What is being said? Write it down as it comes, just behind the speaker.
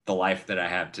the life that I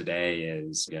have today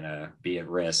is going to be at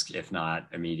risk, if not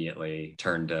immediately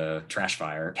turned to trash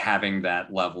fire. Having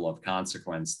that level of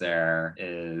consequence there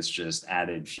is just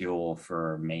added fuel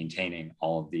for maintaining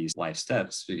all of these life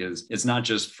steps, because it's not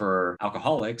just for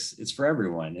alcoholics, it's for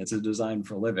everyone. It's a design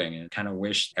for living. And kind of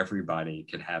wish everybody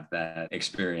could have that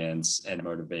experience and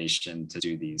motivation to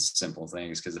do these simple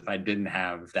things. Because if I didn't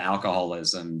have the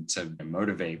alcoholism to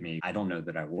motivate me, I don't know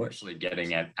that I would. Actually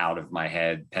getting it out of my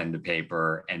head, pen to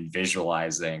paper, and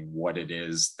visualizing what it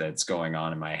is that's going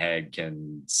on in my head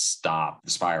can stop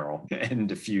the spiral and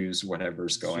diffuse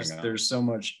whatever's going on. There's so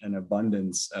much an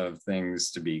abundance of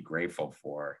things to be grateful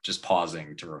for. Just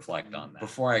pausing to reflect on that.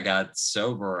 Before I got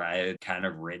sober, I had kind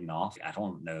of written off, I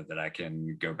don't know that I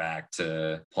can go back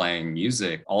to playing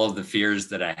music. All of the fears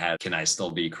that I had, can I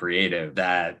still be creative?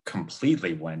 That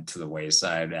completely went to the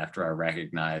wayside after I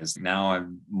recognized now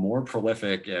I'm more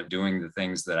prolific at doing the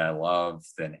things that I love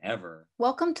than ever.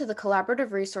 Welcome to the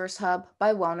Collaborative Resource Hub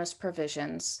by Wellness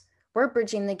Provisions. We're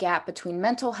bridging the gap between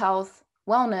mental health,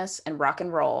 wellness, and rock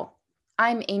and roll.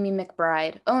 I'm Amy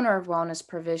McBride, owner of Wellness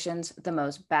Provisions, the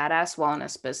most badass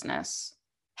wellness business.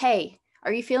 Hey,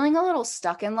 are you feeling a little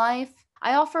stuck in life?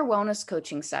 I offer wellness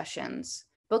coaching sessions.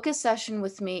 Book a session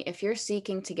with me if you're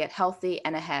seeking to get healthy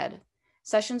and ahead.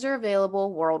 Sessions are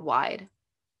available worldwide.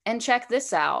 And check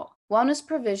this out. Wellness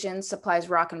Provisions supplies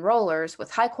rock and rollers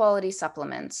with high-quality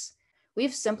supplements.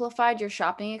 We've simplified your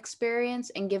shopping experience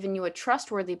and given you a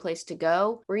trustworthy place to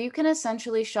go where you can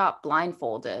essentially shop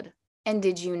blindfolded. And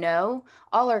did you know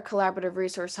all our Collaborative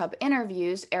Resource Hub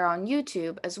interviews air on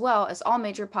YouTube as well as all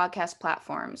major podcast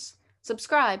platforms?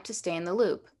 Subscribe to stay in the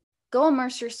loop. Go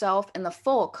immerse yourself in the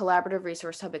full Collaborative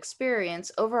Resource Hub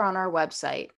experience over on our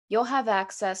website. You'll have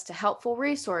access to helpful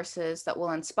resources that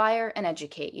will inspire and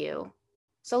educate you.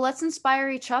 So let's inspire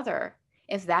each other.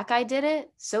 If that guy did it,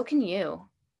 so can you.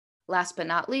 Last but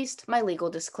not least, my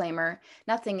legal disclaimer.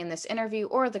 Nothing in this interview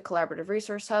or the Collaborative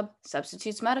Resource Hub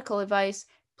substitutes medical advice.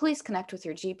 Please connect with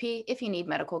your GP if you need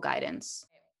medical guidance.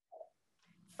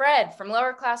 Fred from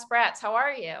Lower Class Brats, how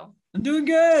are you? I'm doing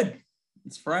good.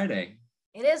 It's Friday.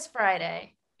 It is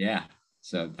Friday. Yeah,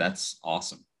 so that's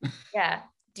awesome. Yeah.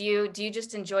 Do you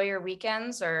just enjoy your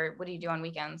weekends, or what do you do on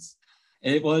weekends?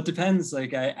 It depends.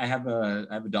 Like I have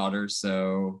a daughter,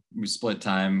 so we split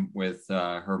time with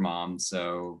her mom.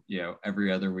 So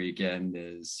every other weekend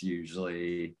is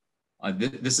usually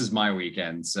this is my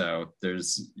weekend. So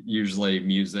there's usually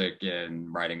music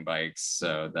and riding bikes.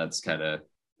 So that's kind of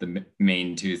the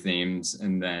main two themes.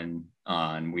 And then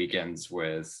on weekends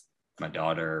with my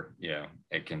daughter,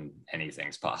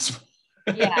 anything's possible.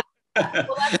 Yeah.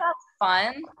 Well, that sounds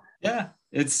fun. Yeah,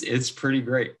 it's pretty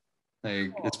great.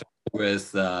 Like Cool. it's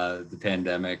with the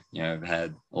pandemic, I've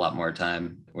had a lot more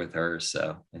time with her,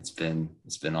 so it's been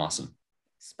awesome.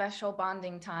 Special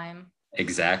bonding time.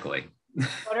 Exactly.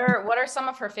 What are some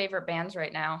of her favorite bands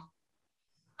right now?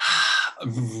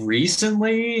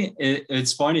 Recently,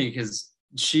 it's funny because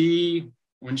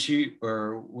when she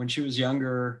was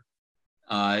younger,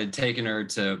 I'd taken her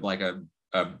to like a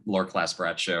Lower Class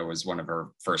Brat show. Was one of her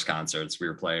first concerts. We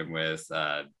were playing with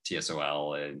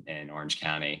TSOL in Orange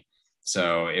County.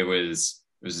 So it was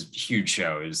a huge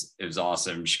show. It was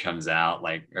awesome. She comes out,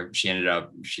 like she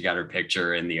got her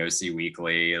picture in the OC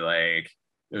Weekly. Like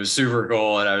it was super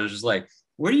cool. And I was just like,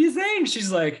 what do you think?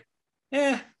 She's like,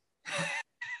 eh.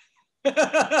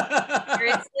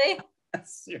 Seriously?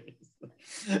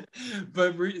 Seriously.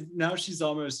 But now she's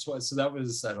almost 12. So that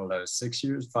was, I don't know, 6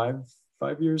 years, five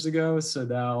years ago. So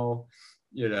now,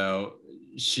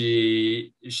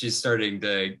 she's starting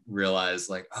to realize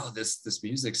like, oh, this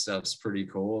music stuff's pretty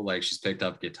cool. Like she's picked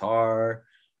up guitar,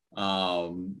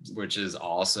 which is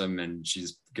awesome, and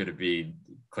she's gonna be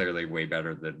clearly way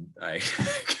better than I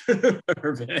could have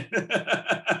ever been.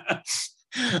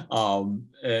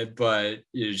 But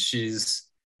she's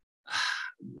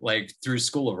like through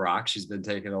School of Rock, she's been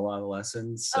taking a lot of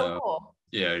lessons. So Cool.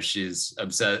 she's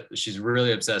obsessed. She's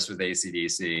really obsessed with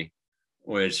AC/DC,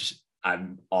 which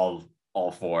I'm all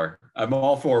for. I'm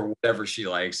all for whatever she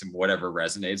likes and whatever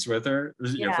resonates with her.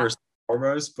 First and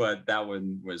foremost, but that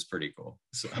one was pretty cool.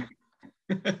 So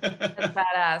That's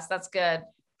badass. That's good.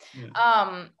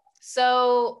 Yeah.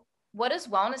 So what does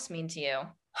wellness mean to you?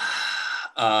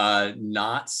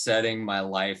 Not setting my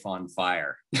life on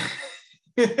fire.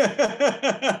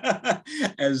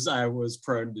 As I was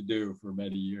prone to do for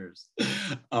many years.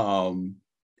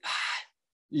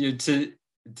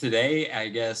 Today, I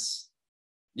guess,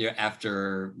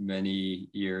 after many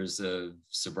years of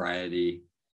sobriety,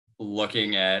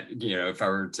 looking at, if I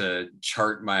were to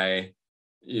chart my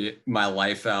my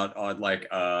life out on like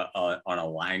on a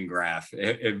line graph.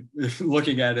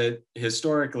 Looking at it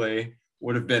historically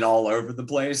would have been all over the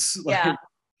place, like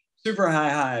super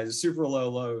high highs, super low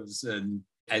lows. And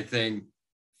I think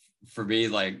for me,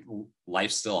 like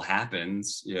life still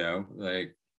happens,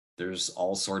 like there's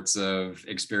all sorts of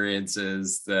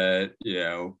experiences that,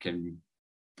 can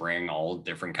bring all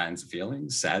different kinds of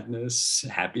feelings, sadness,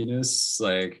 happiness,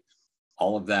 like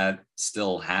all of that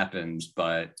still happens.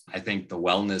 But I think the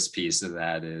wellness piece of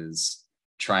that is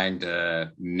trying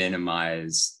to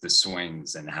minimize the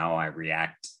swings and how I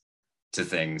react to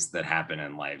things that happen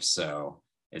in life. So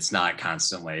it's not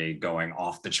constantly going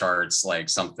off the charts, like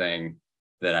something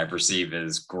that I perceive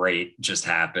as great just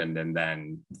happened and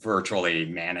then virtually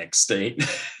manic state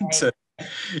to,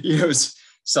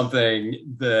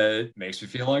 something that makes me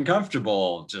feel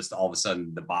uncomfortable. Just all of a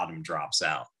sudden the bottom drops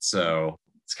out. So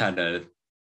it's kind of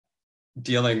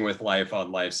dealing with life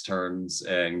on life's terms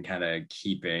and kind of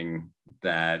keeping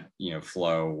that,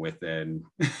 flow within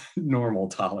normal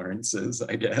tolerances,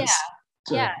 I guess.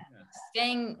 Yeah.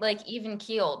 Staying like even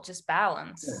keeled, just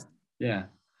balance. Yeah.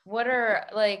 What are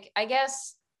like, I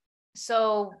guess,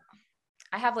 so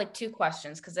I have like two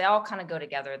questions because they all kind of go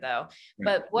together though.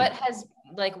 But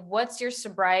what's your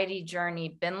sobriety journey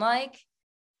been like?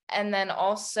 And then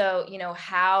also,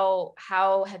 how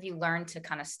have you learned to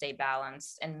kind of stay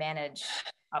balanced and manage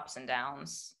ups and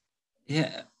downs?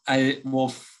 Yeah,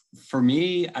 for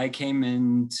me, I came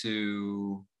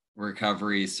into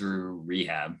recovery through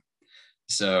rehab.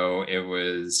 So it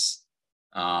was,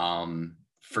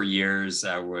 for years,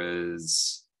 I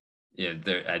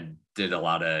did a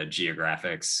lot of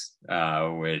geographics,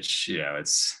 which,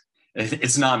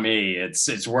 it's not me,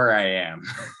 it's where I am.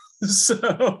 So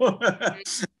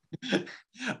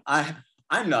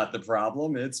I'm not the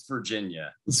problem, it's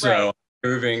Virginia. So right.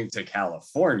 Moving to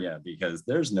California because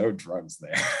there's no drugs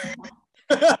there.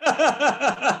 How'd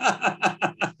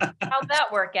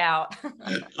that work out?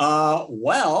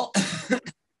 Well,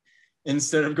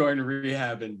 instead of going to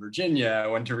rehab in Virginia, I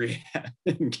went to rehab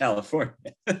in California.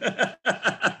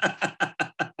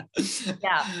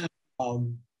 Yeah.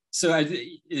 So I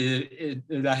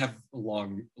have a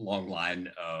long line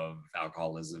of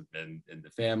alcoholism in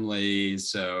the family.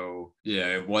 So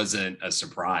it wasn't a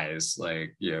surprise.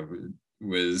 Like,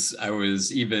 I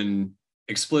was even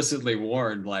explicitly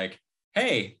warned, like,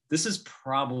 hey, this is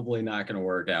probably not going to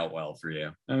work out well for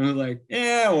you. I was like,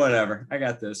 yeah, whatever. I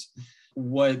got this.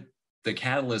 What the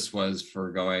catalyst was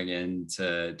for going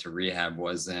into rehab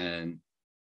wasn't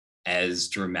as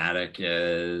dramatic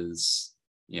as,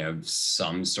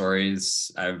 some stories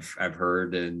I've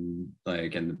heard in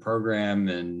the program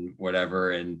and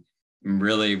whatever. And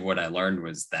really what I learned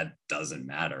was that doesn't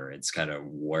matter. It's kind of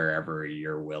wherever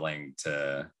you're willing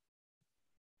to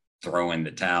throw in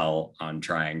the towel on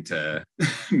trying to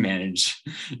manage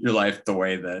your life the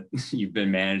way that you've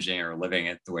been managing or living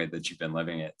it the way that you've been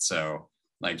living it. So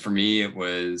like for me, it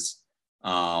was,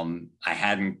 I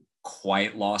hadn't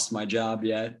quite lost my job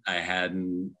yet. I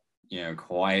hadn't,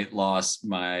 quite lost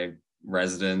my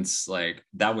residence. Like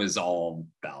that was all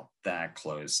about that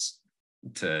close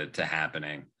to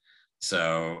happening.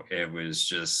 So it was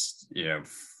just,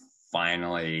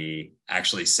 finally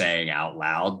actually saying out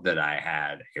loud that I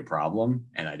had a problem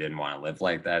and I didn't want to live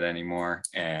like that anymore.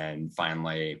 And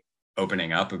finally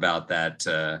opening up about that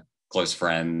to close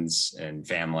friends and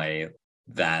family,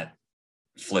 that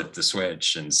flipped the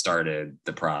switch and started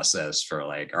the process for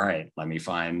like, all right, let me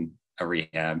find a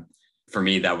rehab. For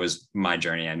me, that was my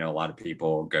journey. I know a lot of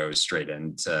people go straight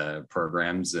into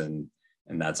programs and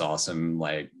that's awesome.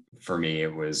 Like for me,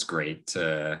 it was great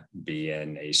to be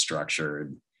in a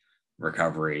structured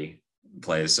recovery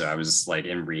place. So I was like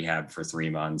in rehab for 3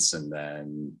 months and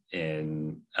then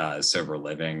in sober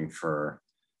living for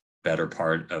better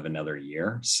part of another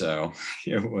year. So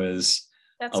it was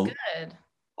good.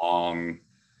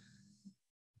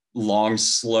 Long,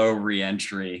 slow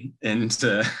reentry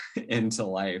into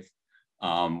life,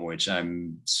 which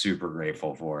I'm super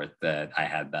grateful for that I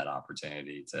had that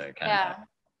opportunity to kind of.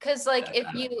 Because like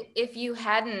if you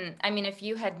hadn't, I mean, if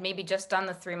you had maybe just done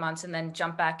the 3 months and then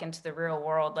jump back into the real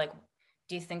world, like,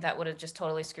 do you think that would have just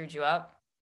totally screwed you up?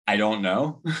 I don't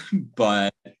know,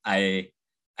 but I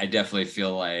definitely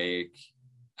feel like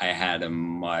I had a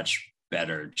much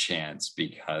better chance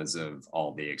because of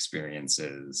all the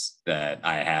experiences that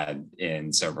I had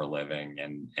in sober living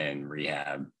and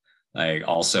rehab. Like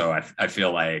also, I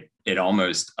feel like it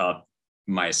almost upped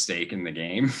my stake in the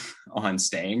game on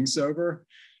staying sober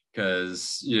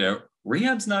because,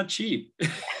 rehab's not cheap.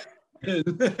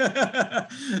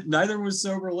 Neither was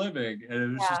sober living. And it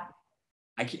was just,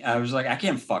 I was like, I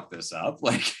can't fuck this up.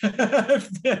 Like,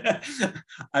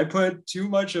 I put too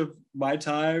much of my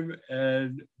time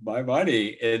and my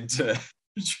money into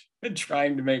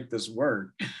trying to make this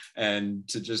work, and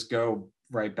to just go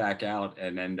right back out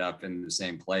and end up in the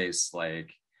same place.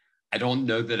 Like, I don't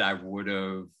know that I would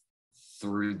have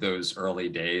through those early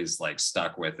days like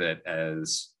stuck with it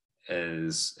as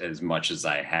much as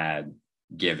I had,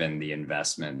 given the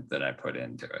investment that I put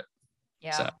into it.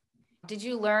 Yeah. So, did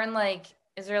you learn, like,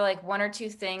 is there like one or two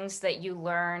things that you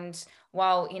learned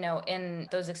while, in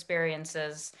those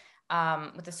experiences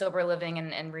with the sober living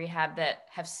and rehab that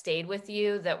have stayed with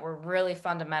you that were really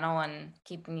fundamental in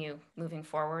keeping you moving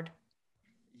forward?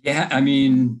 Yeah, I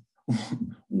mean,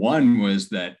 one was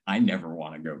that I never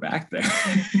want to go back there.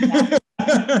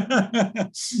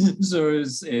 So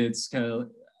it's kind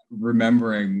of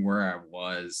remembering where I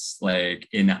was, like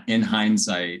in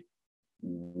hindsight,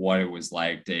 what it was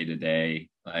like day to day.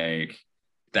 Like,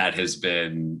 that has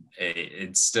been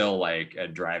it's still like a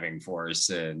driving force,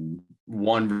 and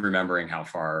one, remembering how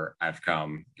far I've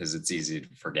come, because it's easy to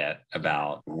forget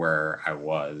about where I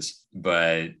was.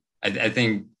 But I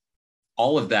think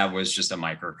all of that was just a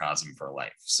microcosm for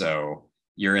life. So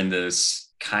you're in this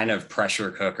kind of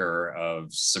pressure cooker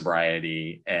of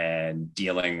sobriety and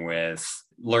dealing with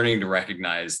learning to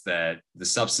recognize that the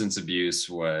substance abuse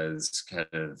was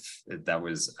that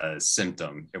was a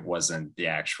symptom. It wasn't the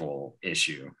actual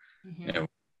issue. Mm-hmm. It was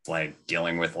like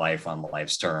dealing with life on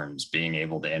life's terms, being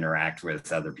able to interact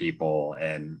with other people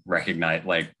and recognize,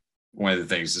 like, one of the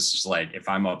things is just like, if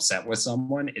I'm upset with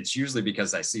someone, it's usually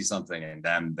because I see something in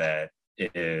them that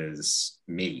is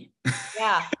me.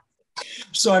 Yeah.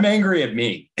 So I'm angry at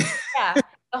me. Yeah.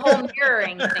 The whole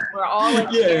mirroring thing. We're all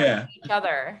like each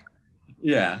other.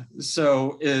 Yeah.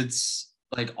 So it's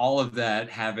like all of that,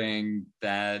 having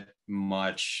that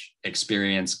much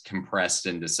experience compressed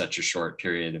into such a short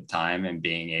period of time and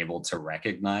being able to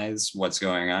recognize what's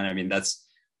going on. I mean, that's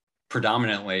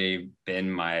predominantly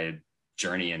been my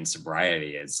journey in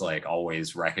sobriety. It's like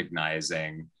always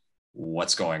recognizing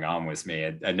what's going on with me.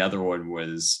 Another one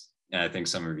was, and I think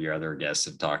some of your other guests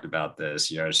have talked about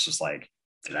this, it's just like,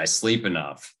 did I sleep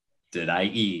enough? Did I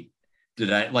eat?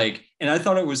 Did I like, and I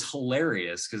thought it was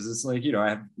hilarious because it's like, I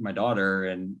have my daughter,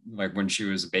 and like when she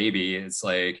was a baby, it's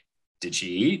like, did she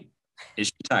eat? Is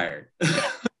she tired?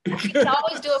 You can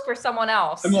always do it for someone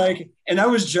else. I'm like, and I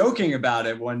was joking about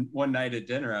it one night at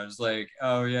dinner. I was like,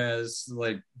 oh yeah, it's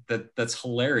like that's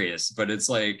hilarious, but it's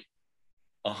like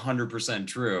 100%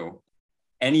 true.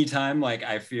 Anytime like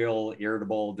I feel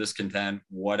irritable, discontent,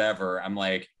 whatever, I'm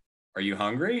like, are you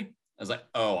hungry? I was like,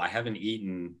 oh, I haven't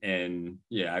eaten, and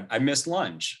I missed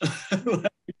lunch.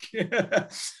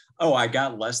 Oh, I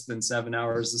got less than 7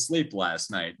 hours of sleep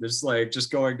last night. There's like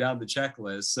just going down the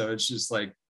checklist. So it's just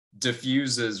like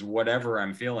diffuses whatever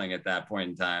I'm feeling at that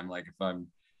point in time. Like if I'm,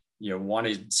 want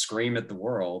to scream at the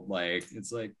world, like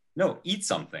it's like, no, eat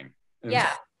something.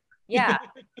 Yeah. Yeah.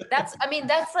 That's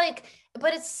like,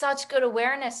 but it's such good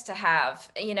awareness to have,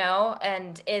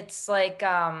 and it's like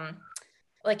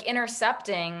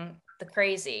intercepting the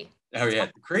crazy. Oh yeah,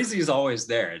 the crazy is always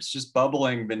there. It's just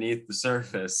bubbling beneath the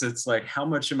surface. It's like, how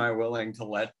much am I willing to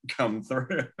let come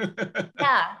through?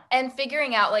 Yeah, and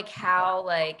figuring out like how,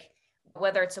 like,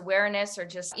 whether it's awareness or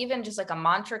just even just like a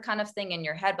mantra kind of thing in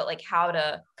your head, but like how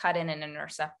to cut in and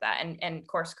intercept that and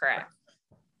course correct.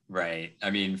 Right. I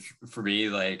mean, for me,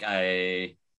 like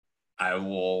I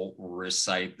will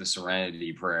recite the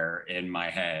Serenity Prayer in my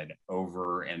head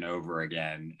over and over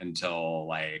again until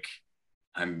like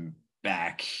I'm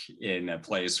back in a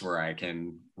place where I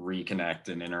can reconnect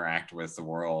and interact with the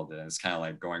world. And it's kind of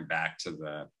like going back to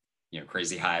the,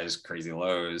 crazy highs, crazy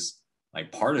lows.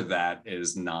 Like part of that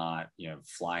is not,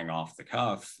 flying off the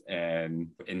cuff, and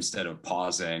instead of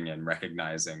pausing and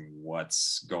recognizing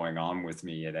what's going on with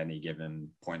me at any given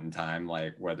point in time,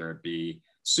 like whether it be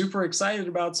super excited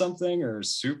about something or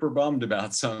super bummed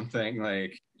about something,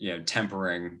 like,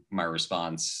 tempering my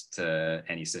response to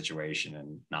any situation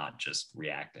and not just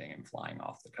reacting and flying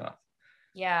off the cuff.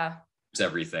 Yeah. It's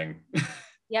everything.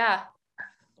 Yeah.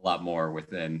 A lot more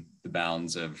within the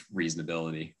bounds of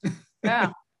reasonability.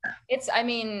 Yeah. It's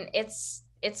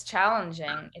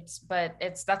challenging.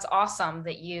 That's awesome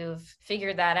that you've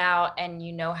figured that out and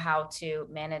you know how to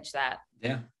manage that.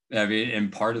 Yeah. I mean,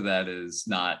 and part of that is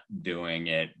not doing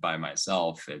it by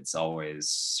myself. It's always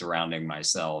surrounding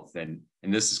myself. And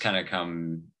this has kind of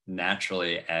come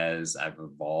naturally as I've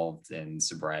evolved in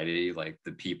sobriety. Like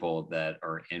the people that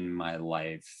are in my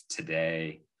life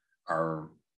today are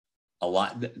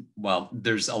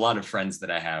there's a lot of friends that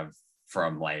I have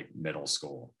from like middle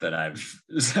school that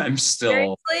I'm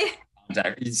still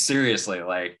seriously,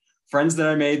 like friends that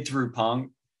I made through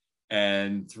punk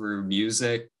and through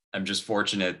music. I'm just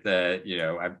fortunate that,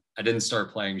 I didn't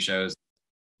start playing shows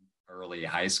early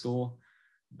high school,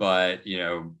 but,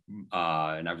 and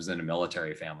I was in a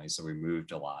military family, so we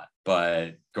moved a lot.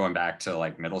 But going back to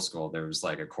like middle school, there was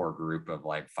like a core group of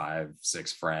like 5,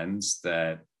 6 friends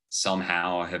that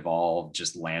somehow have all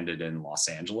just landed in Los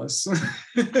Angeles.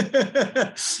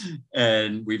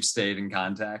 And we've stayed in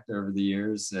contact over the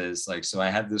years. It's like, so I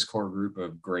have this core group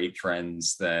of great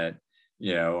friends that,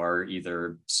 are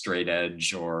either straight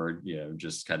edge or,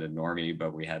 just kind of normie,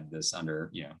 but we had this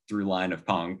through line of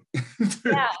punk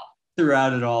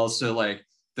throughout it all. So like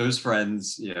those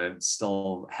friends,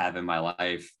 still have in my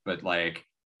life, but like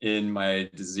in my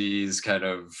disease kind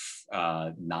of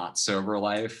not sober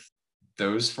life,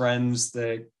 those friends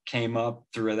that came up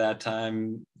through that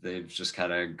time, they've just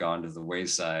kind of gone to the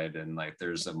wayside. And like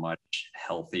there's a much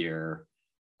healthier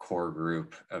core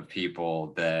group of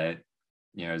people that,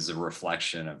 is a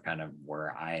reflection of kind of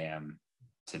where I am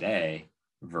today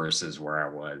versus where I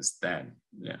was then.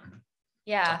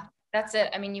 Yeah, that's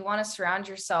it. I mean, you want to surround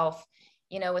yourself,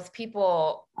 with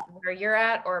people where you're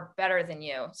at or better than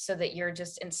you, so that you're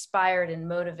just inspired and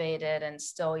motivated and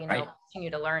still, right. continue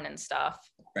to learn and stuff.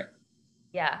 Right.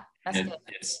 Yeah, that's good.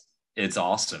 It's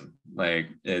awesome. Like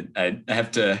I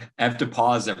have to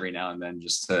pause every now and then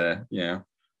just to,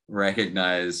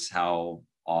 recognize how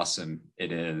awesome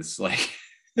it is, like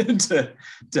to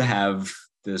have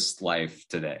this life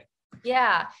today.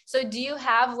 Yeah. So do you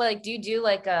do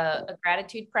like a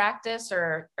gratitude practice,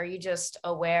 or are you just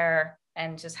aware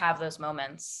and just have those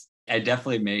moments? I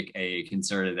definitely make a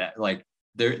concerted that, like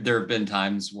there have been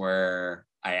times where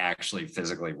I actually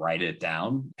physically write it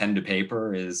down. Pen to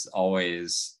paper is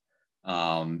always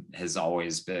has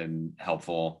always been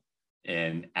helpful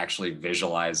in actually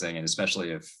visualizing, and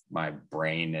especially if my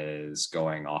brain is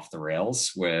going off the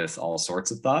rails with all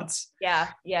sorts of thoughts. Yeah.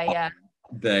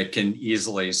 That can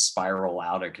easily spiral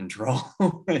out of control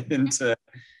into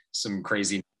some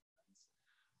crazy,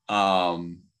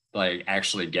 like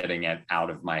actually getting it out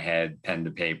of my head, pen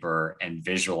to paper, and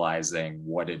visualizing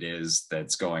what it is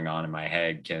that's going on in my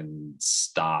head can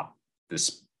stop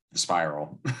this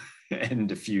spiral and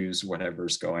diffuse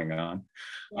whatever's going on.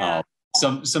 Yeah.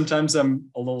 Sometimes I'm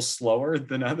a little slower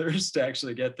than others to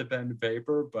actually get the pen to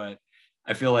paper, but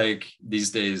I feel like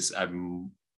these days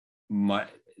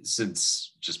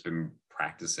since just been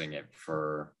practicing it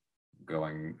for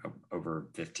going over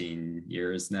 15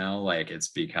 years now, like it's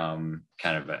become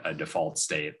kind of a default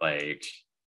state, like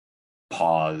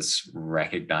pause,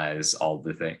 recognize all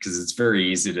the things, because it's very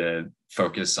easy to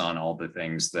focus on all the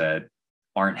things that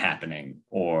aren't happening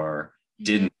or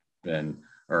didn't happen,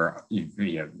 or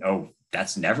oh,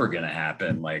 that's never going to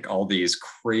happen. Like all these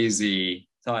crazy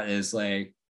thought is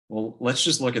like, well, let's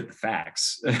just look at the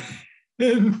facts.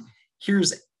 And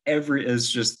here's it's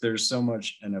just, there's so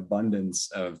much an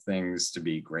abundance of things to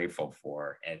be grateful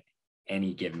for at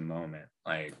any given moment.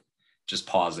 Like just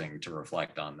pausing to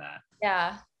reflect on that.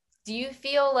 Yeah. Do you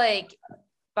feel like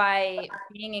by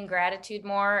being in gratitude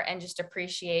more and just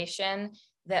appreciation,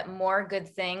 that more good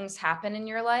things happen in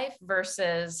your life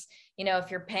versus,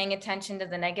 if you're paying attention to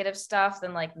the negative stuff,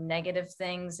 then like negative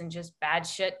things and just bad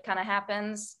shit kind of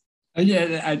happens?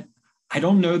 Yeah, I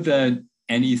don't know that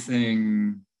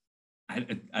anything,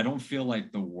 I don't feel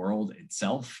like the world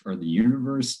itself or the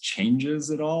universe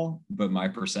changes at all, but my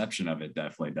perception of it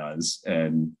definitely does.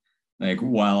 And like,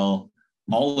 while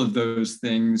all of those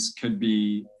things could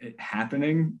be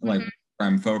happening, like what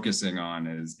I'm focusing on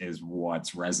is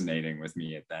what's resonating with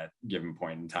me at that given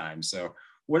point in time. So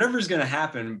whatever's going to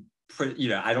happen,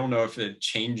 I don't know if it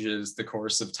changes the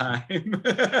course of time,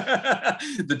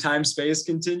 the time-space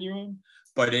continuum,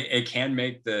 but it can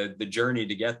make the journey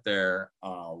to get there a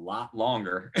lot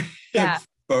longer. Yeah.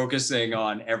 Focusing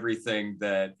on everything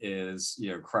that is,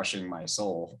 crushing my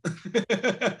soul.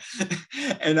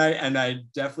 and I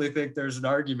definitely think there's an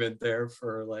argument there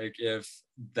for, like, if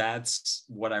that's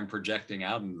what I'm projecting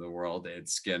out into the world,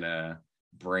 it's gonna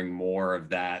bring more of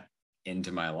that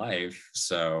into my life.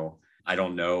 So I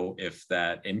don't know if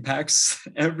that impacts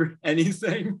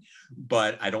anything,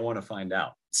 but I don't want to find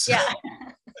out. So. Yeah.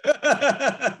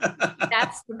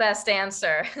 That's the best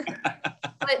answer.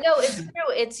 But no, it's true.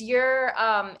 It's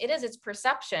it's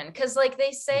perception. Because like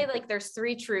they say, like there's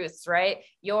 3 truths, right?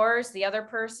 Yours, the other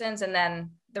person's, and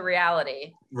then the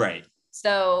reality. Right.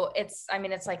 So it's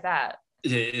like that.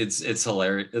 It's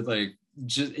hilarious. It's like,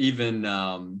 just even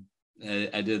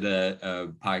I did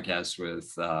a podcast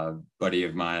with a buddy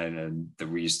of mine, and that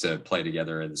we used to play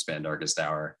together in this band Darkest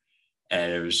Hour.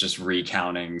 And it was just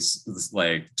recounting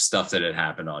like stuff that had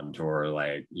happened on tour,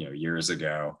 like, years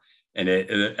ago. And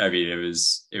I mean, it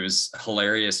was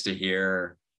hilarious to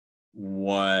hear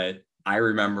what I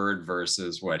remembered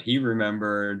versus what he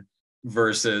remembered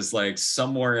versus like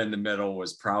somewhere in the middle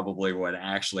was probably what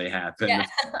actually happened. Yeah.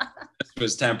 This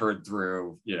was tempered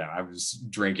through, I was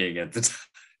drinking at the time.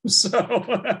 So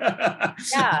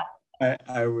Yeah.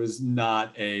 I was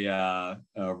not a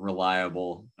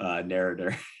reliable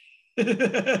narrator. But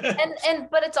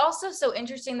it's also so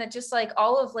interesting that just like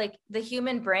all of like the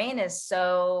human brain is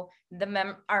so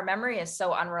our memory is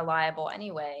so unreliable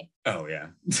anyway. Oh yeah.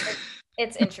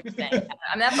 It's interesting.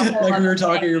 I mean, that's a whole like we were thing,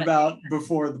 talking but... about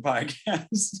before the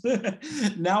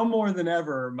podcast. Now more than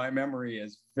ever, my memory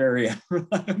is very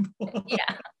unreliable.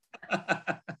 Yeah.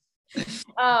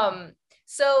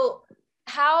 So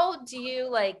how do you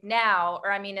like now,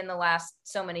 or I mean in the last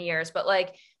so many years, but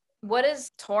like what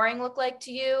does touring look like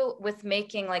to you with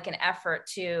making like an effort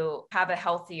to have a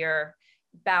healthier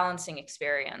balancing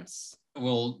experience?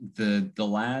 Well, the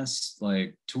last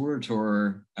like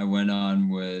tour I went on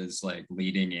was like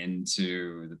leading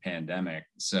into the pandemic.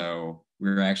 So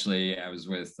I was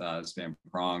with Span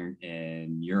Prong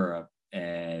in Europe,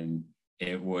 and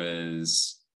it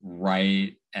was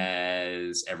right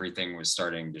as everything was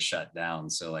starting to shut down.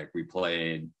 So like we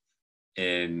played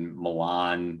in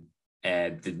Milan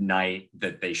at the night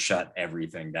that they shut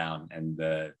everything down and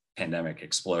the pandemic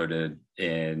exploded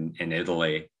in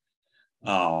Italy.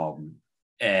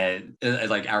 And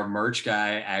like our merch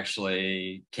guy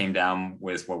actually came down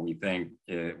with what we think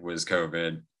it was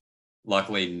COVID.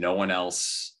 Luckily, no one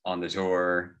else on the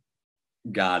tour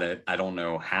got it. I don't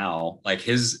know how. Like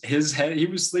his head, he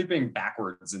was sleeping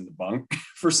backwards in the bunk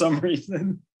for some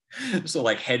reason. So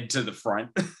like head to the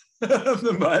front of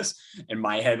the bus, and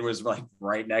my head was like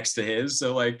right next to his.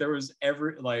 So like there was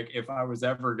if I was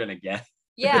ever gonna get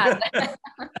Yeah.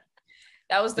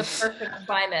 That was the perfect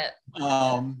climate.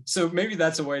 So maybe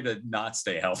that's a way to not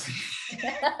stay healthy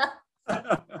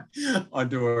on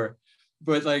tour.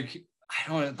 But like I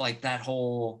don't like that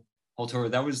whole tour.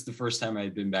 That was the first time I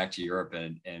had been back to Europe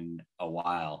in a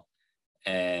while.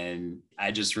 And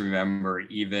I just remember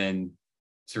even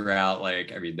throughout,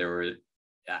 like, I mean,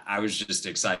 I was just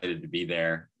excited to be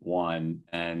there, one,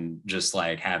 and just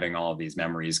like having all of these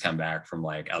memories come back from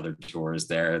like other tours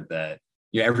there that,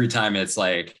 every time it's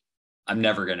like, I'm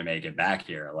never going to make it back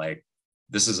here. Like,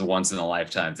 this is a once in a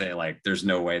lifetime thing. Like, there's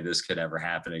no way this could ever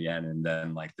happen again. And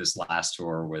then like this last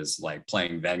tour was like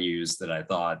playing venues that I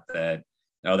thought that,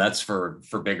 no, that's for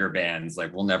bigger bands.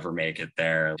 Like we'll never make it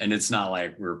there. And it's not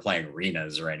like we were playing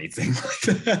arenas or anything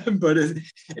like that, but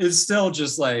it's still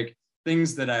just like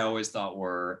things that I always thought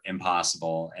were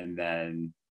impossible. And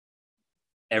then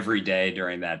every day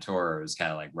during that tour, it was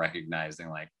kind of like recognizing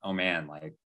like, oh man,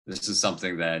 like this is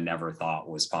something that I never thought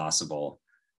was possible.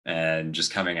 And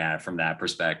just coming at it from that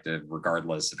perspective,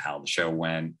 regardless of how the show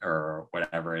went or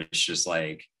whatever, it's just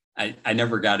like, I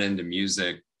never got into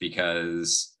music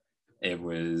because it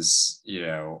was,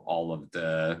 all of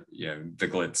the, the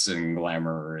glitz and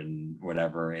glamour and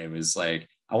whatever. It was like,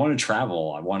 I want to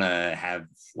travel. I want to have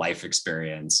life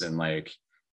experience, and like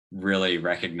really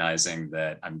recognizing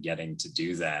that I'm getting to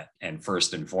do that. And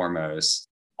first and foremost,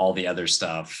 all the other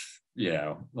stuff,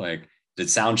 like did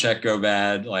sound check go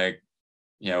bad? Like,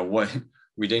 what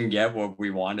we didn't get what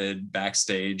we wanted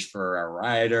backstage for our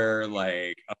rider.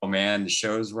 Like, oh man, the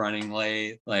show's running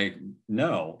late. Like,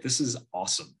 no, this is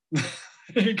awesome.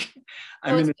 Like,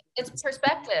 I mean, it's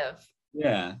perspective.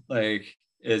 Yeah, like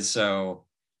it's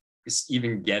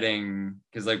even getting,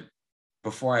 because like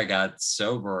before I got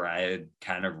sober, I had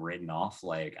kind of written off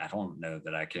like, I don't know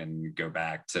that I can go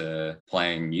back to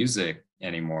playing music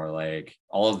anymore. Like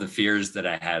all of the fears that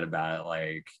I had about it,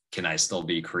 like, can I still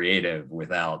be creative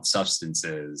without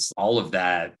substances? All of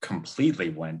that completely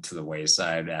went to the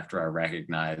wayside after I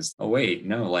recognized, oh wait,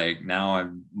 no, like now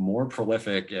I'm more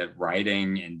prolific at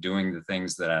writing and doing the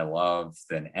things that I love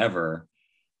than ever.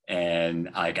 And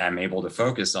like I'm able to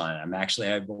focus on it. I'm actually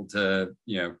able to,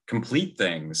 complete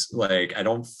things. Like I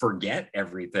don't forget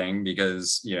everything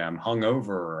because, I'm hungover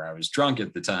or I was drunk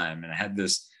at the time. And I had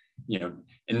this, and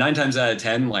 9 times out of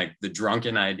 10, like the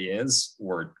drunken ideas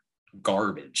were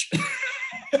garbage.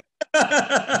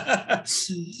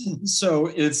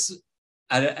 So it's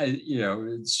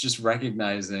just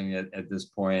recognizing it at this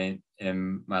point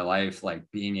in my life, like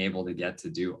being able to get to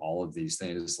do all of these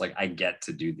things. Like I get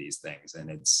to do these things, and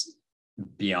it's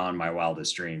beyond my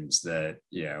wildest dreams that,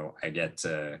 I get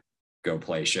to go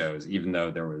play shows, even though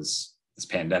there was this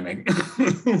pandemic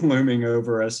looming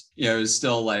over us. It's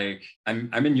still like, I'm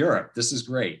in Europe. This is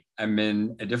great. I'm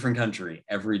in a different country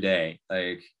every day.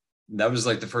 Like, that was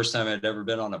like the first time I'd ever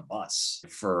been on a bus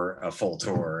for a full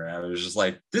tour. I was just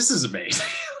like, this is amazing.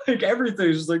 like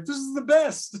everything's just like, this is the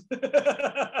best.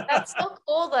 That's so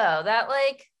cool though. That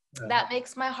like, that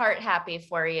makes my heart happy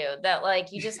for you, that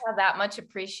like you just have that much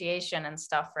appreciation and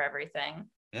stuff for everything.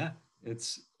 Yeah,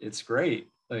 it's great.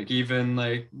 Like even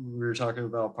like we were talking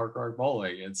about Park Rock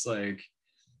Bowling, it's like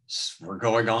we're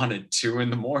going on at 2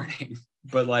 a.m,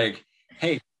 but like,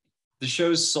 hey, the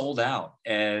show's sold out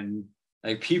and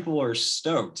like people are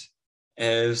stoked.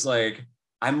 And it's like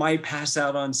I might pass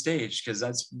out on stage because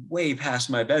that's way past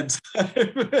my bedtime.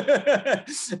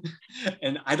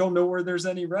 And I don't know where there's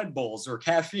any Red Bulls or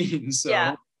caffeine. So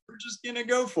Yeah. we're just going to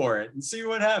go for it and see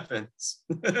what happens.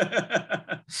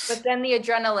 But then the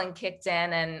adrenaline kicked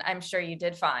in and I'm sure you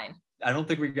did fine. I don't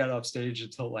think we got off stage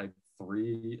until like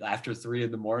after 3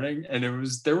 a.m. And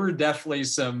there were definitely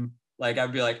some, like,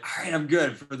 I'd be like, all right, I'm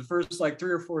good for the first like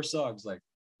 3 or 4 songs. Like,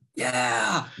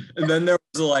 yeah. And then there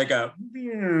was like a,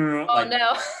 oh like,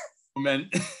 no.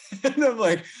 moment. And I'm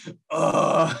like,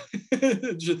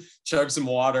 just chug some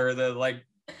water, then like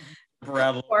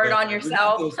around Pour it on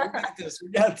yourself. We got this. We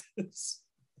got this.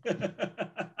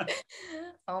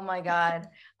 Oh my God.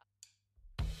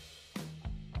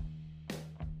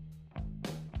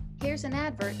 Here's an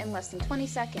advert in less than 20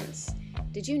 seconds.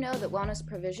 Did you know that Wellness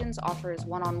Provisions offers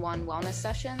one-on-one wellness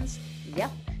sessions? Yep.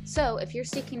 So if you're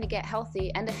seeking to get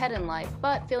healthy and ahead in life,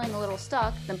 but feeling a little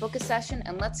stuck, then book a session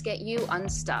and let's get you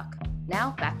unstuck.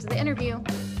 Now back to the interview.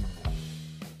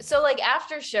 So like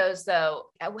after shows though,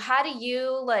 how do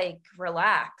you like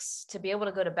relax to be able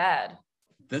to go to bed?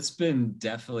 That's been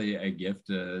definitely a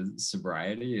gift of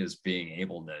sobriety, is being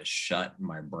able to shut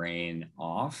my brain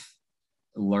off,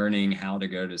 learning how to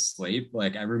go to sleep.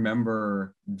 Like I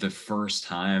remember the first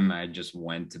time I just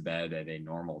went to bed at a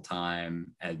normal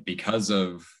time, and because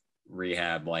of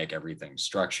rehab, like everything's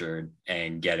structured,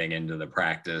 and getting into the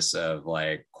practice of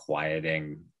like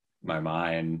quieting my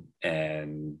mind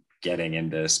and getting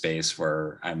into a space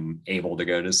where I'm able to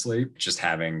go to sleep, just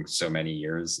having so many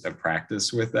years of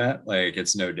practice with that. Like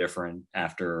it's no different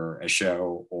after a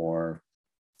show or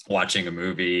watching a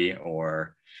movie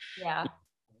or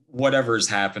whatever's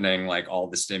happening, like all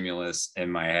the stimulus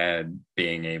in my head,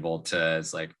 being able to,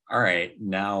 it's like, all right,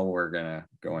 now we're gonna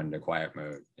go into quiet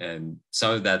mode. And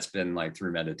some of that's been like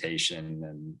through meditation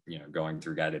and, you know, going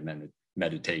through guided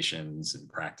meditations and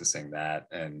practicing that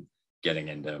and getting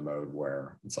into a mode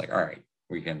where it's like, all right,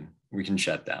 we can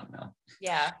shut down now.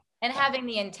 Yeah. And having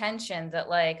the intention that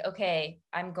like, okay,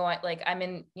 I'm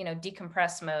in, you know,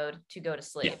 decompress mode to go to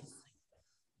sleep.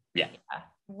 Yeah.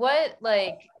 What,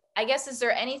 like, I guess, is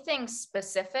there anything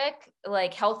specific,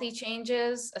 like healthy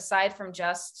changes aside from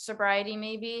just sobriety,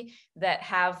 maybe, that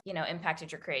have, you know,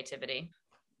 impacted your creativity?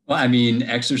 Well, I mean,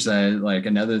 exercise, like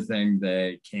another thing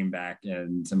that came back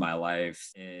into my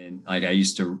life, and like I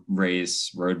used to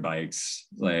race road bikes,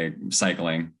 like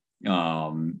cycling.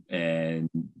 And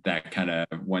that kind of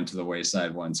went to the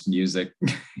wayside once music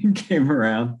came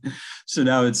around. So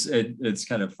now it's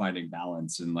kind of finding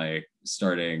balance and like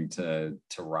starting to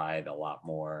ride a lot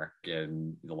more.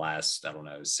 In the last, I don't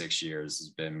know, 6 years has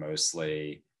been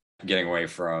mostly getting away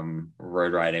from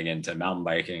road riding into mountain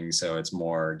biking. So it's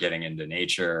more getting into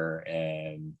nature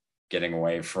and getting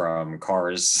away from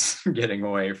cars, getting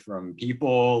away from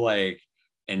people, like,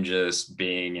 and just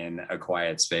being in a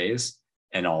quiet space.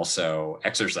 And also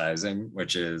exercising,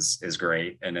 which is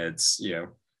great. And it's, you know,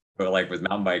 but like with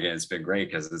mountain biking, it's been great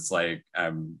because it's like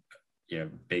I'm, you know,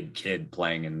 big kid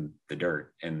playing in the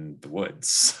dirt in the woods.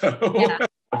 So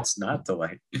it's not to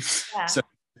like, so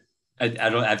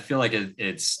I feel like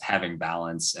it's having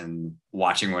balance and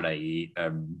watching what I eat.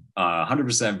 I'm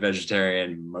 100%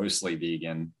 vegetarian, mostly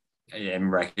vegan, and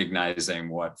recognizing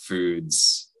what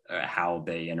foods, how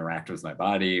they interact with my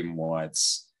body and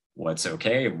what's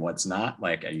okay and what's not.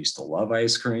 Like I used to love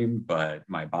ice cream, but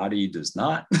my body does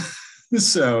not.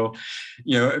 So,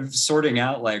 you know, sorting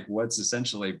out like what's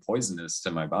essentially poisonous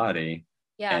to my body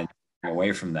and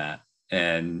away from that.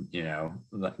 And, you know,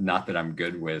 not that I'm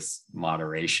good with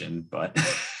moderation, but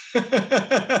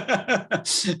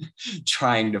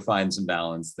trying to find some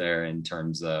balance there in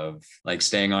terms of like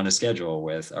staying on a schedule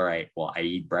with, all right, well, I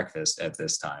eat breakfast at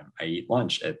this time, I eat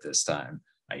lunch at this time,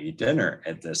 I eat dinner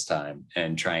at this time,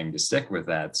 and trying to stick with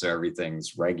that so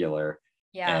everything's regular.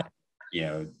 And, you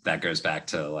know, that goes back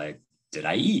to like, did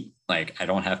I eat? Like, I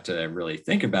don't have to really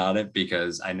think about it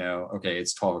because I know, okay,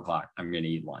 it's 12 o'clock, I'm going to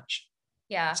eat lunch.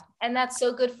 Yeah. And that's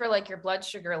so good for like your blood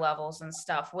sugar levels and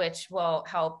stuff, which will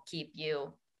help keep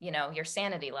you, you know, your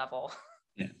sanity level.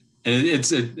 Yeah. And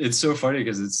it's so funny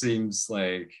because it seems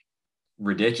like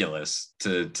ridiculous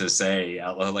to say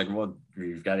out loud, like, well,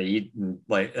 you've got to eat, and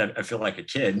like I feel like a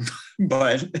kid,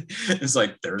 but it's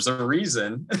like there's a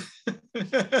reason.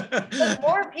 But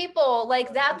more people,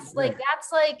 like that's like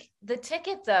the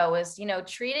ticket though, is, you know,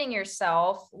 treating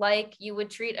yourself like you would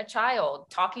treat a child,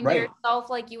 talking to Right. yourself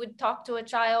like you would talk to a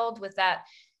child, with that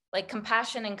like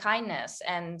compassion and kindness,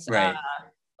 and Right.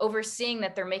 overseeing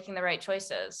that they're making the right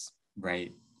choices.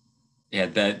 Right. Yeah,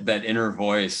 that inner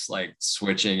voice, like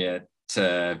switching it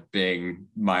to being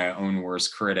my own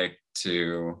worst critic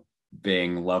to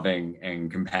being loving and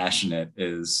compassionate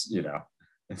is, you know,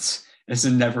 it's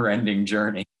a never-ending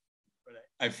journey. But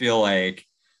I feel like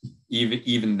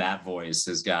even that voice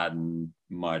has gotten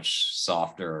much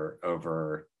softer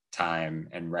over time,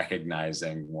 and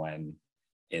recognizing when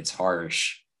it's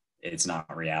harsh, it's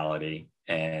not reality,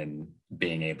 and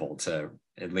being able to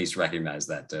at least recognize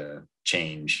that to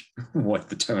change what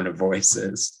the tone of voice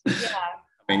is. Yeah.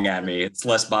 Coming at me, it's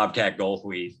less Bobcat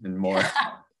Goldthwait and more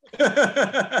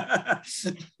Good.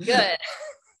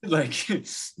 like Yeah.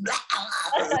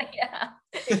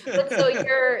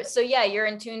 But you're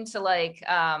in tune to like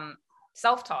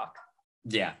self-talk.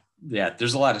 yeah,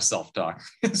 there's a lot of self-talk.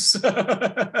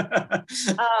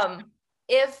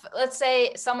 If, let's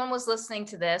say, someone was listening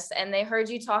to this and they heard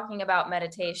you talking about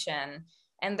meditation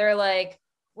and they're like,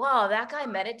 wow, that guy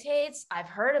meditates, I've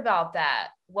heard about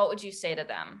that, what would you say to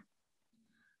them?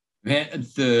 Man,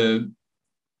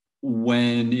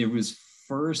 when it was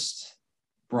first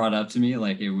brought up to me,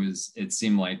 like it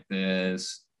seemed like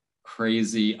this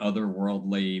crazy,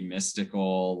 otherworldly,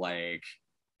 mystical, like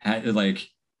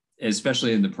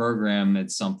especially in the program,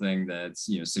 it's something that's,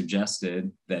 you know,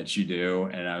 suggested that you do.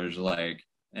 And I was like,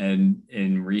 and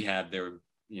in rehab, they would,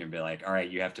 you know, be like, all right,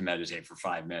 you have to meditate for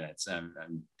 5 minutes. And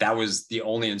that was the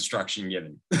only instruction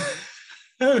given.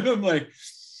 I'm like,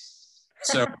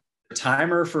 so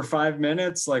timer for 5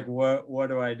 minutes, like what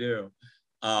do I do?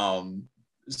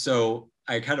 So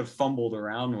I kind of fumbled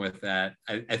around with that.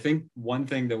 I think one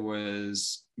thing that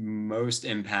was most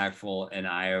impactful and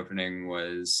eye-opening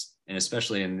was, and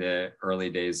especially in the early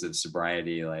days of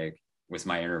sobriety, like with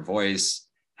my inner voice,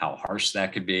 how harsh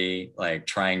that could be, like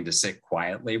trying to sit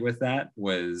quietly with that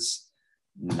was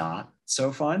not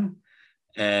so fun.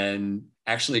 And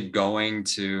actually going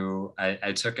to,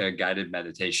 I took a guided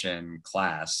meditation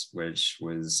class, which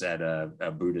was at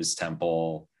a Buddhist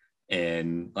temple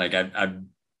in, like, I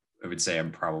would say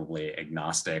I'm probably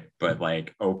agnostic, but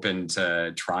like open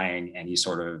to trying any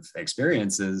sort of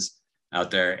experiences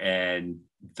out there. And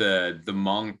the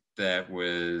monk that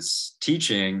was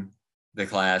teaching the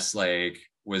class, like,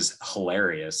 was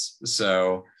hilarious.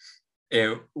 So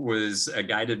it was a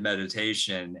guided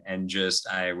meditation, and just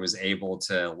I was able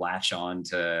to latch on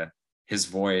to his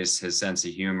voice, his sense of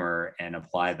humor, and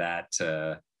apply that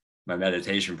to my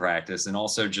meditation practice. And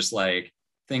also just like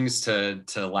things to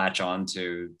latch on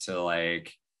to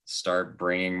like start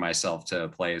bringing myself to a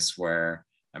place where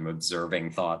I'm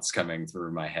observing thoughts coming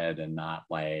through my head and not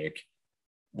like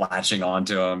latching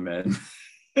onto them and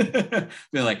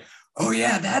being like, oh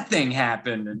yeah, that thing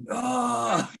happened, and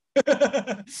oh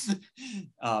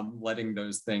letting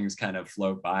those things kind of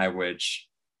float by, which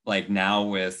like now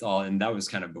with all, and that was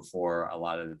kind of before a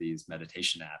lot of these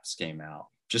meditation apps came out,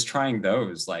 just trying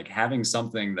those, like having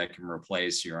something that can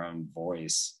replace your own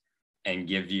voice and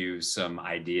give you some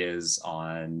ideas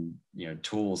on, you know,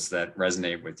 tools that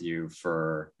resonate with you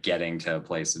for getting to a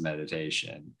place of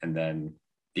meditation. And then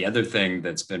the other thing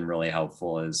that's been really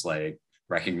helpful is like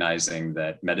recognizing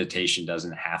that meditation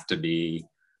doesn't have to be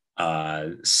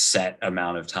a set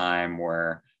amount of time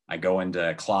where I go into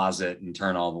a closet and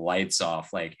turn all the lights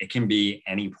off. Like it can be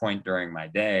any point during my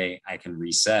day. I can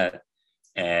reset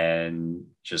and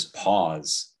just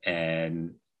pause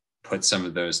and put some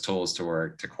of those tools to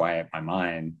work to quiet my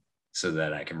mind so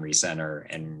that I can recenter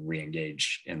and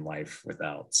re-engage in life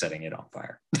without setting it on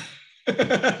fire.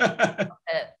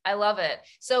 I love it.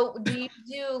 So do you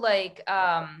do like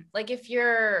if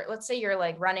you're, let's say you're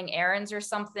like running errands or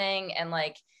something, and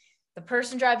like the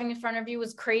person driving in front of you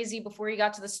was crazy before you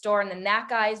got to the store, and then that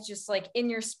guy's just like in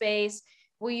your space,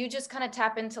 will you just kind of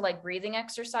tap into like breathing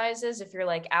exercises if you're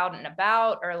like out and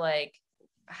about, or like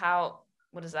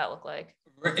what does that look like?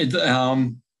 It's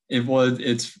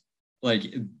like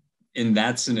in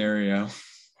that scenario,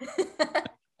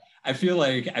 I feel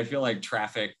like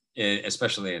traffic,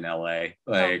 especially in LA,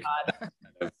 like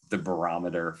the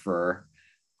barometer for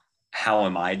how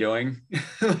am I doing?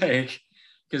 Like,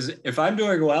 because if I'm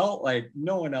doing well, like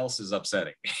no one else is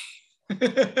upsetting me.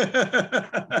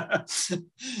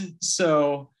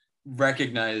 So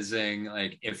recognizing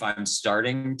like if I'm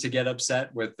starting to get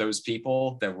upset with those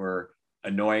people that were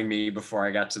annoying me before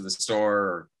I got to the store,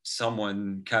 or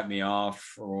someone cut me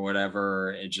off or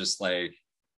whatever, it just like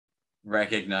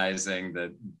recognizing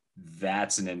that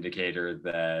that's an indicator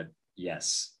that,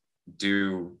 yes,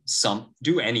 do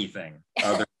anything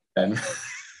other than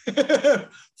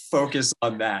focus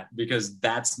on that, because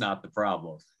that's not the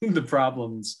problem. The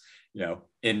problem's,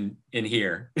 in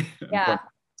here. I'm Yeah.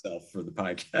 myself for the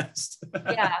podcast.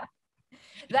 Yeah.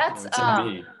 That's it's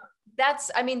in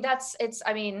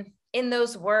me. In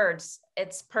those words,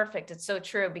 it's perfect. It's so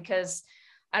true, because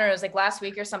I don't know, it was like last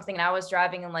week or something, and I was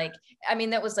driving,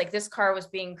 and that was like, this car was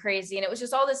being crazy, and it was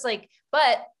just all this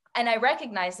and I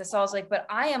recognized this. So I was like, but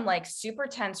I am like super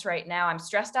tense right now. I'm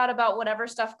stressed out about whatever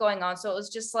stuff going on. So it was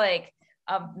just like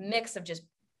a mix of just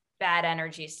bad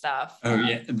energy stuff. Oh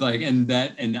yeah.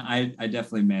 I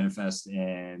definitely manifest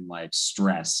in like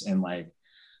stress, and like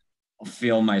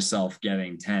feel myself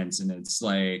getting tense, and it's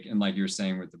like, and like you're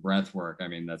saying with the breath work, I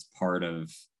mean, that's part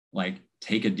of, like,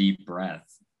 take a deep breath,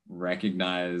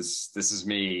 recognize this is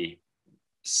me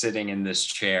sitting in this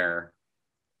chair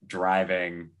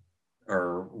driving,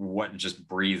 or what, just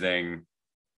breathing.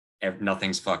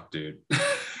 Nothing's fucked, dude.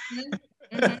 Mm-hmm.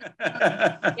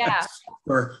 Yeah.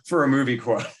 For a movie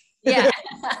quote. Yeah.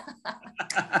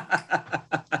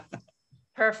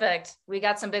 Perfect. We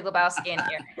got some Big Lebowski in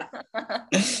here.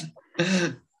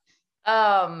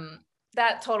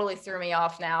 That totally threw me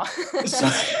off now.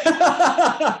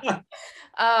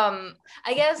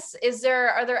 I guess,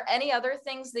 are there any other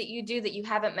things that you do that you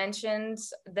haven't mentioned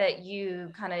that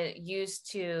you kind of use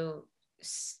to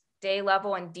stay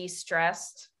level and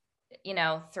de-stressed,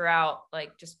 throughout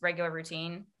like just regular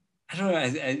routine? I don't know.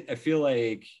 I feel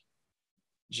like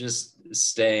just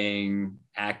staying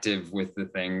active with the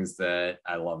things that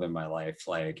I love in my life.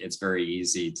 Like, it's very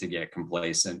easy to get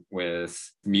complacent with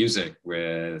music,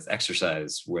 with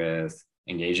exercise, with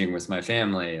engaging with my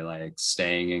family, like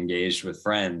staying engaged with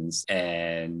friends,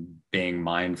 and being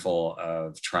mindful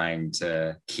of trying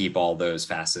to keep all those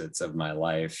facets of my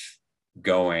life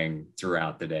going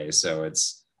throughout the day. So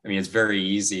it's very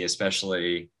easy,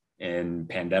 especially in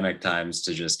pandemic times,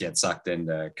 to just get sucked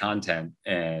into content.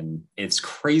 And it's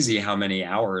crazy how many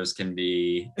hours can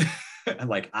be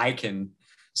like I can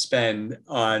spend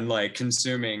on like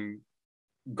consuming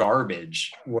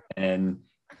garbage, when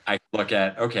I look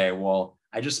at, okay, well,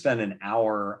 I just spent an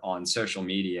hour on social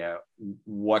media.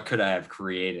 What could I have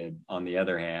created on the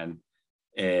other hand,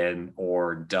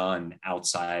 or done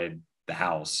outside the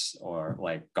house, or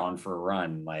like gone for a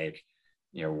run, like,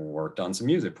 worked on some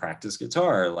music, practiced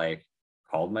guitar, like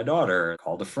called my daughter,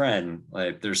 called a friend.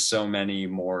 Like, there's so many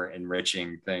more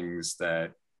enriching things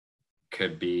that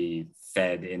could be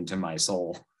fed into my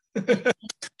soul.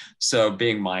 So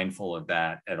being mindful of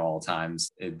that at all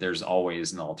times, there's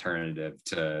always an alternative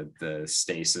to the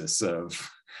stasis of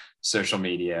social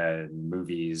media and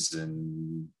movies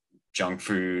and junk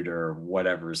food or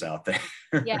whatever's out there.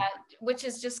 Yeah, which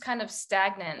is just kind of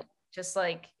stagnant, just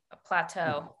like a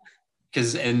plateau.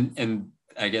 Because and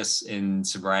I guess in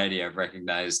sobriety, I've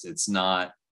recognized it's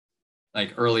not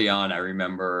like, early on. I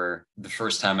remember the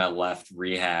first time I left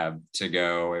rehab to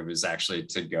go, it was actually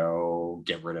to go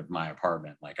get rid of my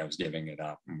apartment. Like, I was giving it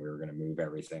up and we were going to move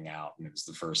everything out. And it was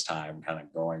the first time kind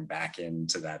of going back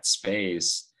into that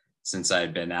space since I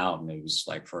had been out, and it was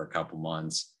like for a couple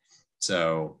months.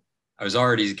 So I was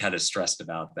already kind of stressed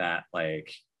about that,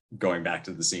 like going back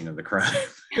to the scene of the crime.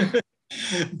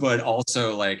 But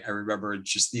also, like, I remember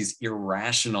just these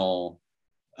irrational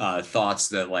thoughts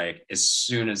that, like, as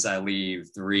soon as I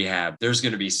leave the rehab, there's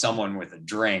going to be someone with a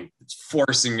drink that's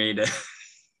forcing me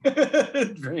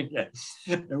to drink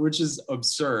it, which is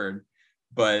absurd.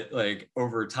 But like,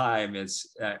 over time, it's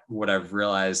what I've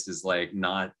realized is like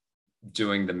not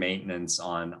doing the maintenance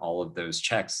on all of those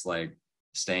checks, like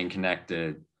staying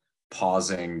connected,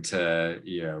 pausing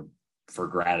to, for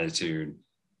gratitude,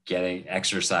 getting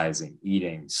exercising,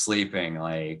 eating, sleeping.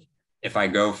 Like, if I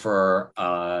go for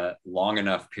a long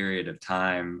enough period of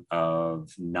time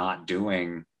of not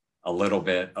doing a little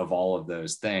bit of all of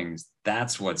those things,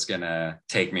 that's what's going to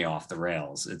take me off the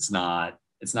rails. It's not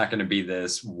going to be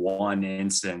this one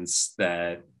instance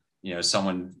that,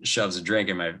 someone shoves a drink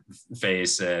in my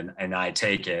face and I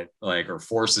take it, like, or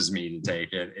forces me to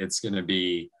take it. It's going to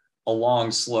be a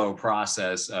long, slow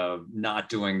process of not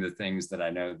doing the things that I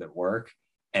know that work,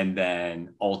 and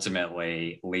then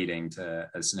ultimately leading to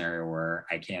a scenario where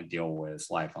I can't deal with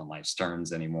life on life's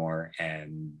terms anymore.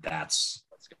 And that's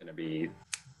what's going to be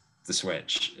the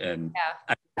switch. And yeah,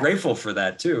 I'm grateful for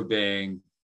that too, being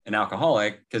an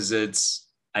alcoholic, because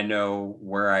I know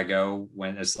where I go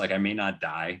when it's like, I may not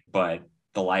die, but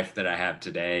the life that I have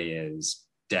today is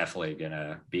definitely going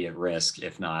to be at risk,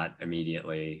 if not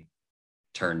immediately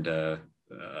turn to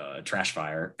trash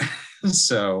fire.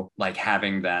 So like,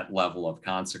 having that level of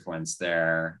consequence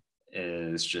there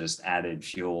is just added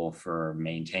fuel for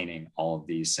maintaining all of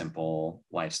these simple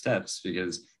life steps,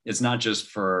 because it's not just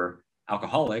for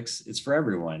alcoholics, it's for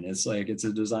everyone. It's like, it's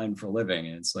a design for living.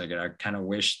 And it's like, I kind of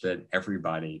wish that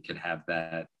everybody could have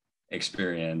that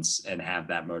experience and have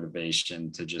that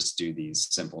motivation to just do these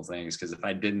simple things. Because if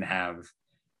I didn't have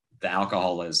the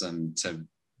alcoholism to,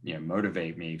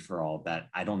 motivate me for all that,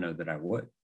 I don't know that I would.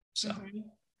 So. Mm-hmm.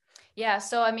 Yeah.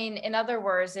 So, I mean, in other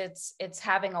words, it's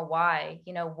having a why,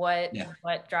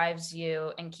 what drives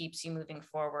you and keeps you moving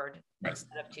forward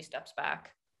instead of 2 steps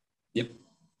back. Yep.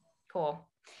 Cool.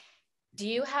 Do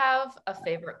you have a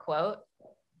favorite quote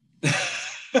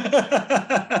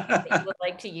that you would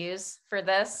like to use for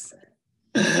this?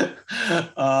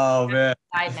 Oh man.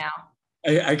 Now.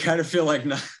 I kind of feel like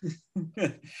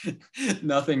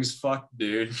nothing's fucked,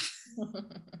 dude.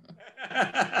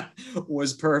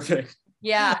 Was perfect.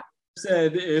 Yeah.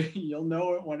 Said you'll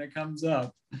know it when it comes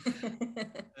up.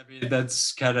 I mean,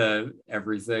 that's kind of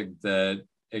everything that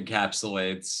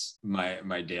encapsulates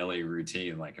my daily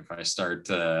routine. Like if I start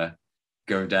to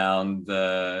go down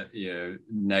the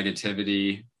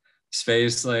negativity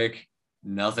space, like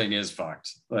nothing is fucked.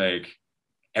 Like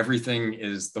everything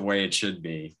is the way it should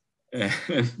be.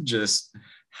 And just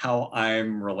how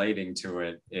I'm relating to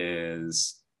it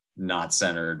is not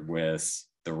centered with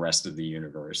the rest of the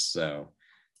universe. So,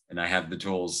 and I have the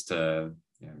tools to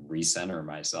recenter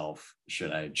myself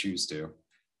should I choose to,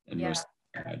 and most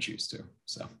I choose to.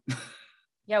 So,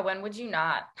 yeah. When would you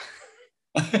not?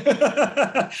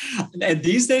 And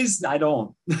these days, I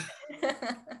don't.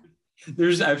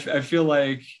 I feel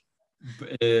like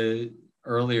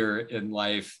earlier in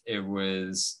life, it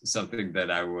was something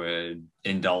that I would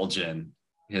indulge in,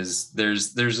 because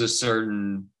there's a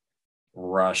certain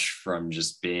rush from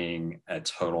just being a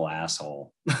total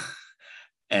asshole.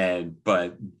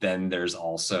 But then there's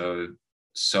also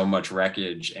so much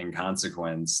wreckage and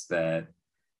consequence that,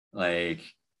 like,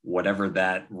 whatever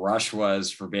that rush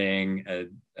was for being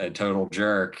a total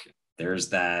jerk, there's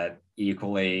that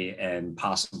equally and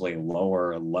possibly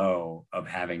lower low of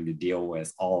having to deal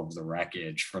with all of the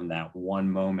wreckage from that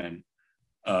one moment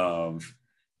of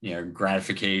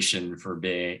gratification for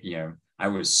being I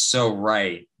was so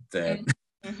right that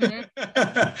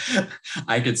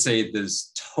I could say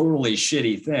this totally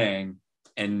shitty thing,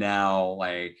 and now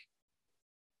like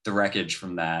the wreckage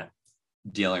from that,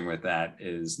 dealing with that,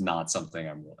 is not something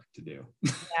I'm willing to do.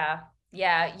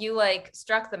 Yeah, you like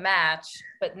struck the match,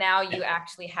 but now you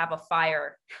actually have a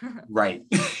fire. Right.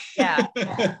 Yeah.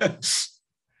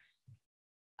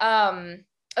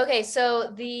 Okay,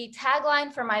 so the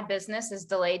tagline for my business is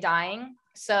delay dying.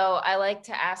 So I like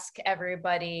to ask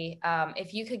everybody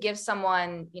if you could give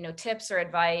someone, tips or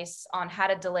advice on how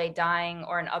to delay dying,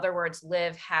 or in other words,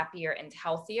 live happier and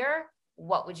healthier,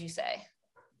 what would you say?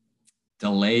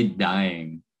 Delayed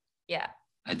dying. Yeah.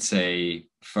 I'd say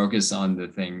focus on the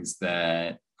things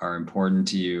that are important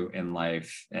to you in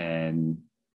life, and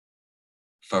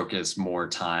focus more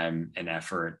time and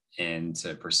effort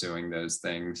into pursuing those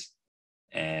things,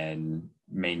 and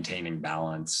maintaining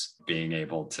balance, being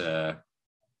able to,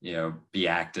 be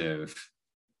active,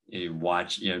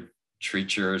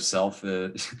 treat yourself,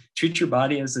 treat your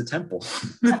body as a temple.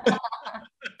 You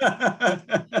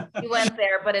went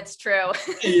there, but it's true.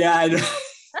 Yeah, I know.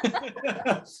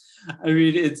 I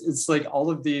mean, it's like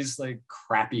all of these like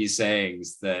crappy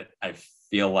sayings that I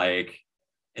feel like,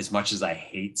 as much as I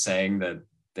hate saying that,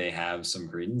 they have some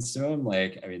credence to them.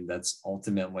 Like, I mean, that's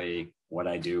ultimately what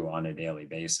I do on a daily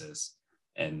basis.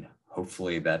 And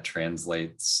hopefully that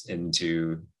translates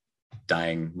into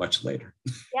dying much later.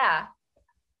 Yeah.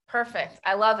 Perfect.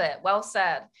 I love it. Well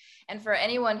said. And for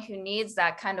anyone who needs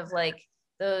that kind of like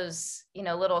those,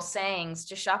 little sayings,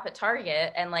 just shop at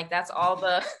Target, and like that's all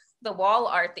the wall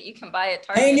art that you can buy at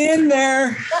Target. Hang in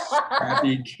there,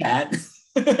 crappy cat.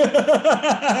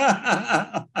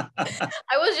 I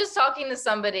was just talking to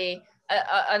somebody,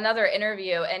 another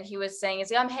interview, and he was saying,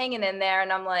 I'm hanging in there.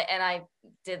 And I'm like, and I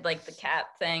did like the cat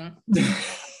thing.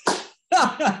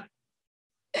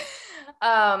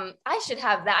 I should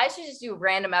have that. I should just do a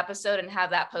random episode and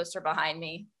have that poster behind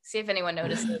me. See if anyone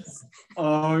notices.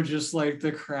 Oh, just like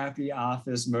the crappy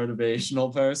office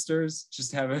motivational posters.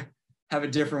 Just have a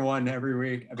different one every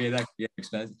week. I mean, that could be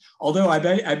expensive. Although I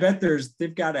bet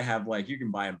they've got to have, like, you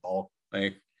can buy in bulk,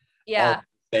 like, all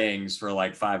things for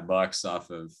like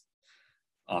 $5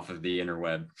 off of the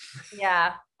interweb.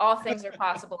 Yeah, all things are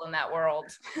possible in that world.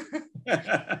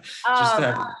 Just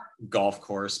have a golf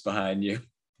course behind you.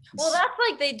 Well, that's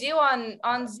like they do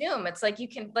on Zoom. It's like you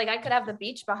can, like, I could have the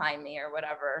beach behind me or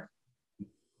whatever.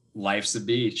 Life's a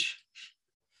beach.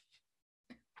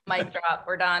 Mic drop.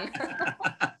 We're done.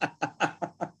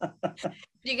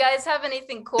 Do you guys have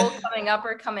anything cool coming up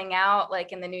or coming out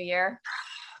like in the new year?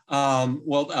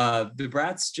 The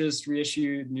Brats just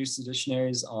reissued new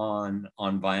Seditionaries on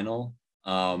vinyl.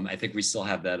 I think we still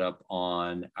have that up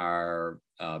on our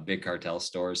Big Cartel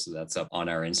store, so that's up on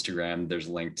our Instagram. There's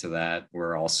a link to that.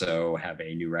 We're also have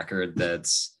a new record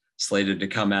that's slated to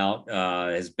come out.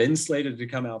 Has been slated to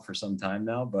come out for some time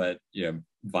now, but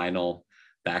vinyl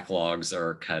backlogs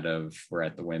are we're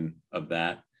at the whim of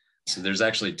that. So there's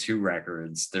actually 2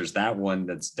 records. There's that one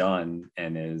that's done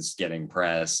and is getting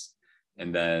pressed.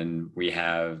 And then we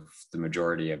have the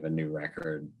majority of a new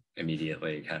record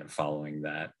immediately kind of following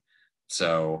that.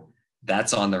 So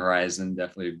that's on the horizon.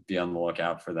 Definitely be on the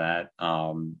lookout for that.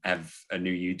 I have a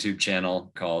new YouTube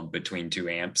channel called Between Two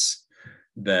Amps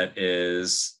that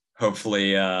is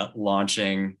hopefully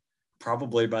launching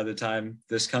probably by the time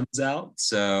this comes out.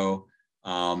 So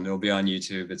it'll be on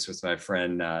YouTube. It's with my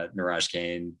friend Niraj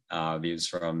Kane. He was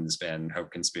from this band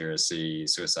Hope Conspiracy,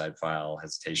 Suicide File,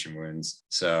 Hesitation Wounds.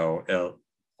 So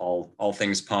all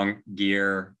things punk,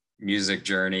 gear, music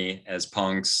journey as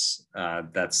punks.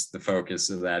 That's the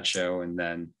focus of that show. And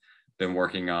then been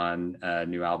working on a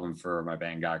new album for my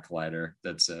band God Collider.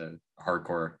 That's a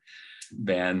hardcore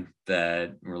band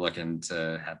that we're looking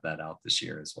to have that out this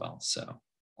year as well. So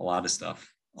a lot of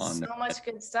stuff on so much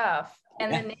good stuff.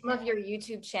 And the name of your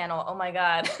YouTube channel, oh my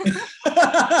God.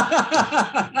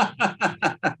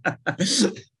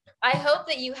 I hope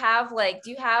that you have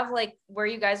do you have where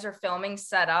you guys are filming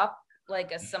set up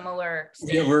like a similar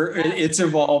stage? Yeah, it's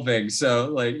evolving.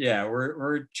 So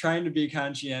we're trying to be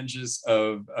conscientious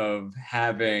of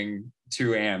having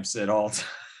 2 amps at all times.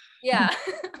 Yeah.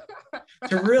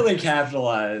 To really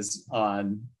capitalize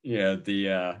on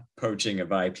the poaching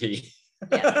of IP.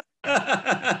 Yeah.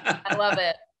 I love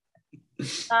it.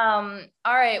 All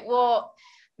right. Well,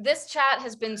 this chat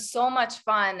has been so much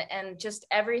fun, and just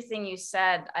everything you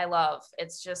said, I love.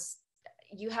 It's just,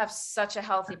 you have such a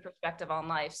healthy perspective on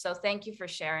life. So thank you for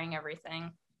sharing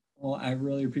everything. Well, I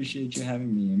really appreciate you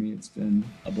having me. I mean, it's been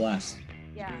a blast.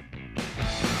 Yeah. We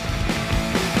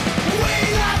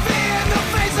live in the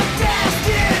face of